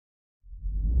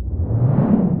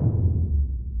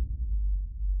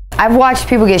I've watched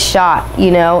people get shot,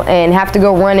 you know, and have to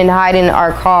go run and hide in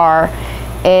our car.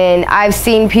 And I've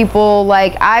seen people,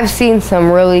 like, I've seen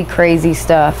some really crazy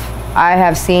stuff. I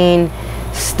have seen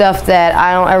stuff that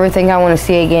I don't ever think I want to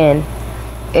see again.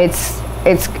 It's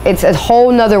a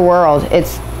whole nother world.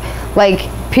 It's like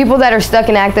people that are stuck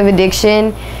in active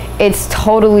addiction, it's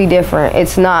totally different.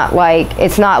 It's not like,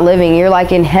 it's not living. You're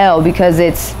like in hell because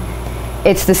it's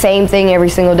the same thing every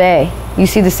single day. You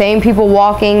see the same people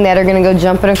walking that are gonna go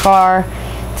jump in a car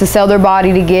to sell their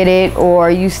body to get it,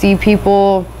 or you see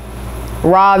people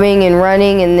robbing and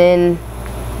running and then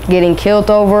getting killed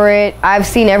over it. I've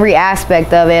seen every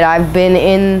aspect of it. I've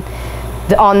been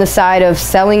on the side of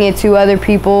selling it to other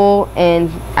people,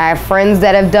 and I have friends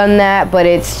that have done that, but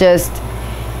it's just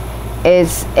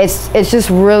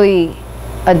really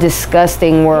a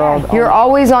disgusting world. Yeah. You're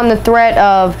always on the threat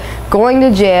of going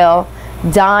to jail,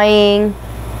 dying,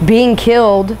 being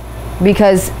killed,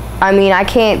 because I mean, I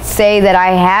can't say that I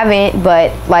haven't,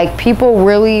 but like people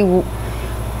really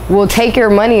will take your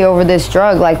money over this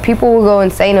drug. Like people will go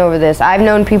insane over this. I've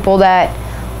known people that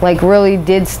like really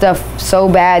did stuff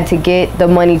so bad to get the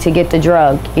money to get the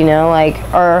drug, you know, like,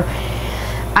 or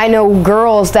I know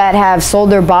girls that have sold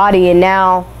their body and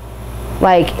now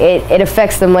like it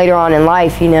affects them later on in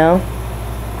life, you know.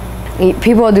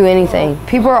 People will do anything.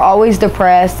 People are always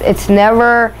depressed. It's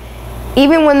never,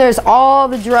 even when there's all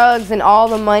the drugs and all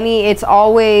the money, it's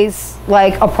always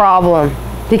like a problem.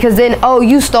 Because then, oh,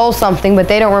 you stole something, but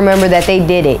they don't remember that they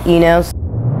did it, you know?